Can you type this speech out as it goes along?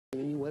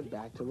And he went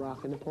back to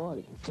rocking the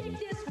party. Keep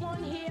this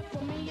one here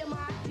for me and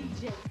my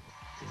DJ.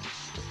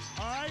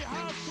 All right,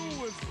 how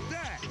cool is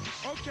that?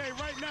 Okay,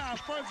 right now, our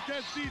first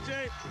guest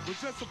DJ was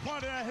just a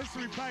part of that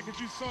history package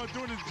you saw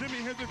doing his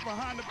Jimi Hendrix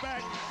behind the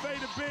back, fade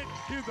a bit.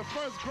 He was the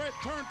first great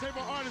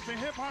turntable artist in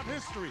hip-hop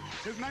history.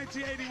 His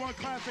 1981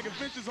 classic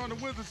Adventures on the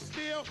Wheels of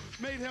Steel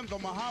made him the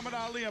Muhammad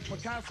Ali and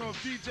Picasso of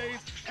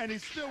DJs, and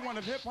he's still one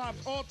of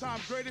hip-hop's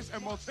all-time greatest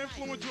and most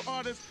influential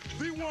artists,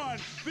 the one,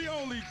 the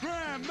only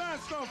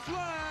Grandmaster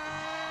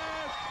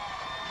Flash!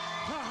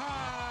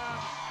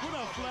 What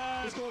up,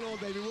 Flash? What's going on,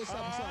 baby? What's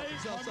up?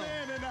 What's up? My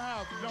man in the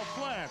house. No,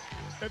 Flash,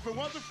 if it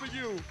wasn't for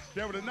you,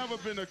 there would have never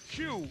been a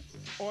cue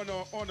on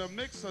a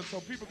mixer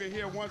so people could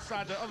hear one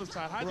side to the other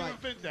side. How'd you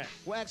invent that?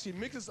 Well, actually,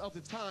 mixers of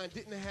the time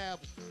didn't have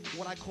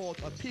what I called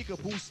a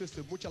peekaboo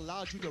system, which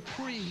allowed you to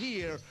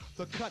pre-hear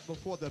the cut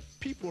before the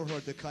people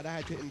heard the cut. I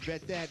had to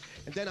invent that,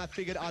 and then I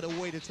figured out a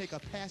way to take a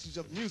passage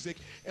of music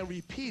and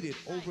repeat it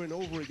over and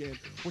over again,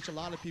 which a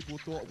lot of people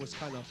thought was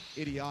kind of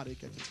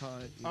idiotic at the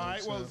time. All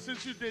right, well,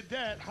 since you did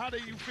that, how do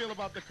you feel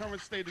about the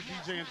current state of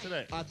DJing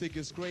today? I think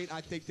it's great.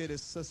 I think that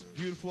it's just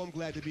beautiful. I'm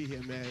glad to be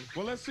here, man.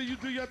 Well, let's see you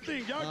do your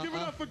thing. Y'all give it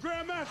up for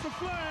Grandmaster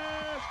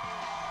Flash!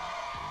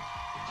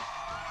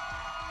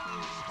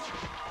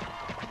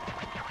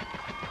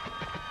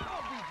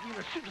 All beef,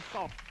 wiener, shoot the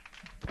salt.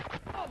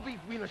 All beef,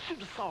 wiener, shoot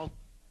the salt.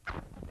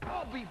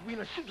 All beef,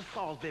 wiener, shoot the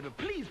salt, baby.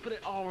 Please put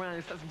it all around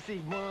in Sesame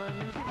Seed 1.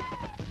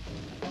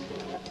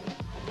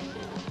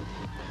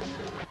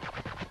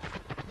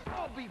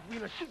 All beef,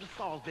 wiener, shoot the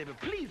sauce, baby.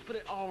 Please put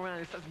it all around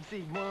in Sesame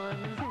Seed 1.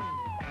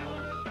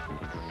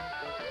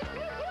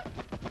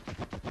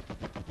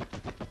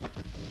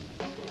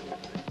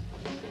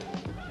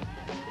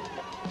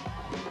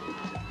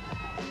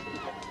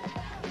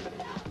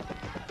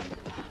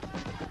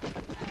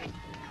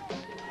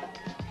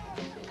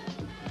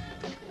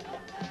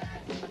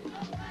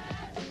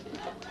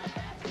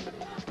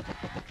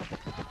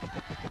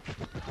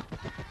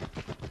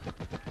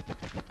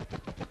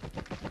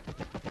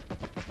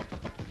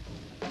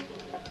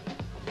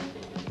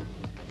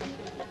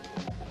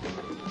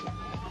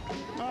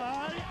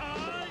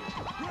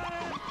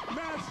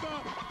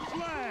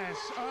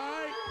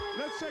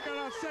 Let's check out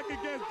our second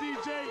guest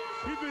DJ.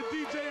 He's been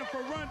DJing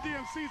for Run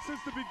DMC since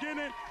the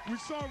beginning. We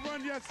saw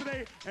Run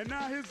yesterday, and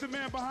now here's the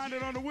man behind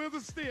it on the Wheels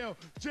of Steel,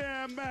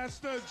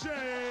 Grandmaster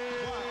Jay.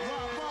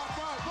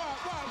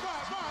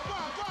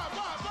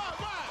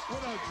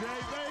 What up, Jay,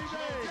 baby?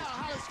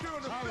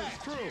 Hollis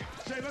crew.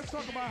 Jay, let's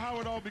talk about how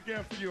it all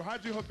began for you.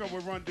 How'd you hook up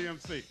with Run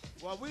DMC?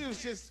 Well, we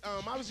was just,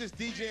 I was just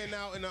DJing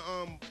out in the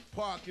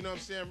park, you know what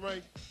I'm saying?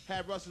 Run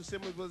had Russell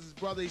Simmons was his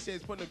brother. He said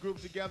he's putting a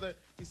group together.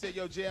 He said,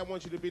 yo, Jay, I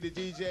want you to be the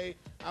DJ.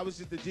 I was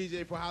just the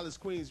DJ for Hollis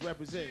Queens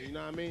represent, you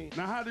know what I mean?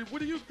 Now, what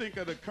do you think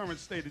of the current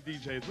state of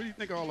DJs? What do you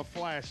think of all the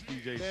Flash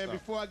DJs Man, stuff?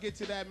 before I get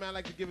to that, man, I'd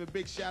like to give a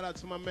big shout out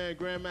to my man,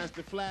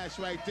 Grandmaster Flash,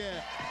 right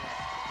there.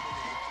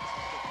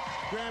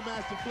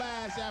 Grandmaster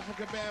Flash,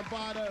 Africa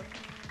Bambaataa,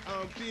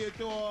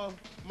 Theodore,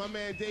 my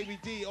man Davey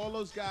D, all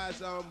those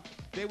guys,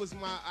 they was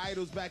my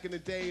idols back in the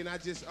day, and I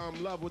just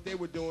love what they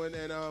were doing.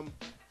 And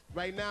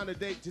right now,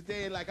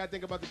 today, like I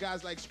think about the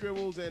guys like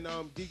Scribbles and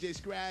DJ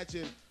Scratch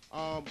and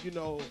you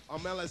know,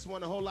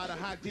 LS1, a whole lot of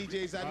hot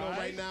DJs I know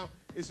right now.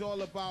 It's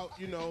all about,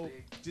 you know,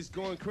 just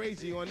going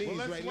crazy on these right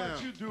now. Well,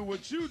 let's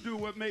let you do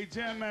what made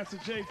Jam Master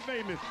Jay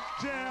famous.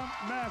 Jam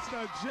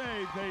Master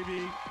Jay,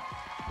 baby.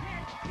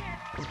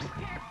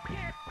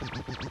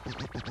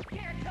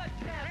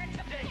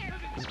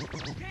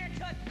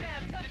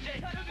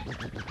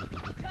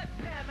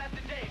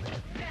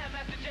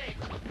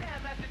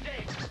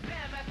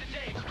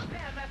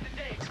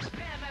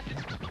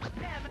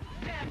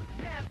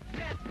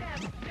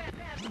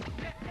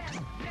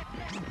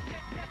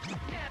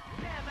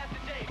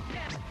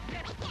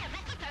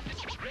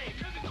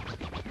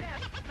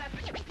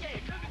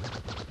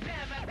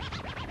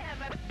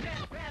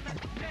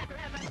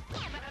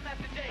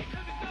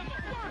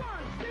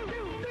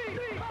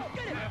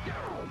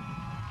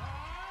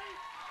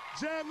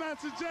 Jam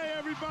Master Jay,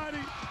 everybody.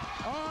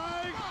 All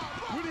right.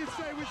 What do you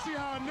say? We see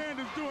how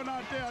Ananda's doing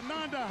out there.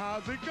 Ananda,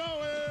 how's it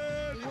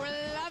going?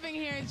 We're loving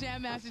hearing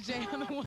Jam Master Jay on the one.